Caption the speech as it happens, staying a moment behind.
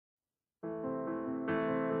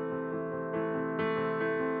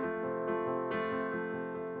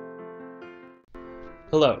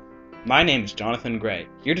Hello, my name is Jonathan Gray,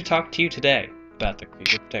 here to talk to you today about the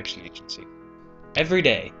Creeper Protection Agency. Every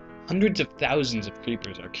day, hundreds of thousands of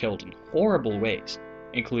creepers are killed in horrible ways,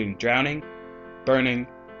 including drowning, burning,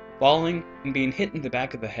 falling, and being hit in the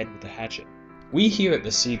back of the head with a hatchet. We here at the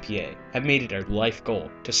CPA have made it our life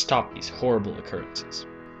goal to stop these horrible occurrences.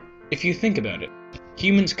 If you think about it,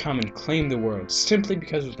 humans come and claim the world simply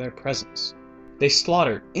because of their presence. They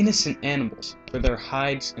slaughter innocent animals for their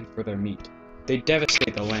hides and for their meat. They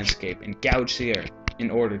devastate the landscape and gouge the earth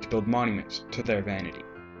in order to build monuments to their vanity.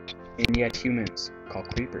 And yet humans call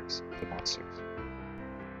creepers the monsters.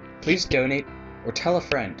 Please donate or tell a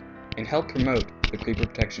friend and help promote the Creeper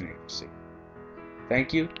Protection Agency.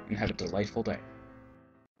 Thank you and have a delightful day.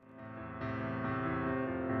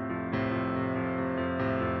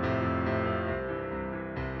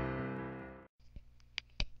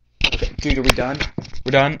 Okay, dude, are we done?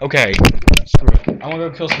 We're done? Okay. I wanna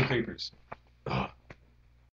go kill some creepers.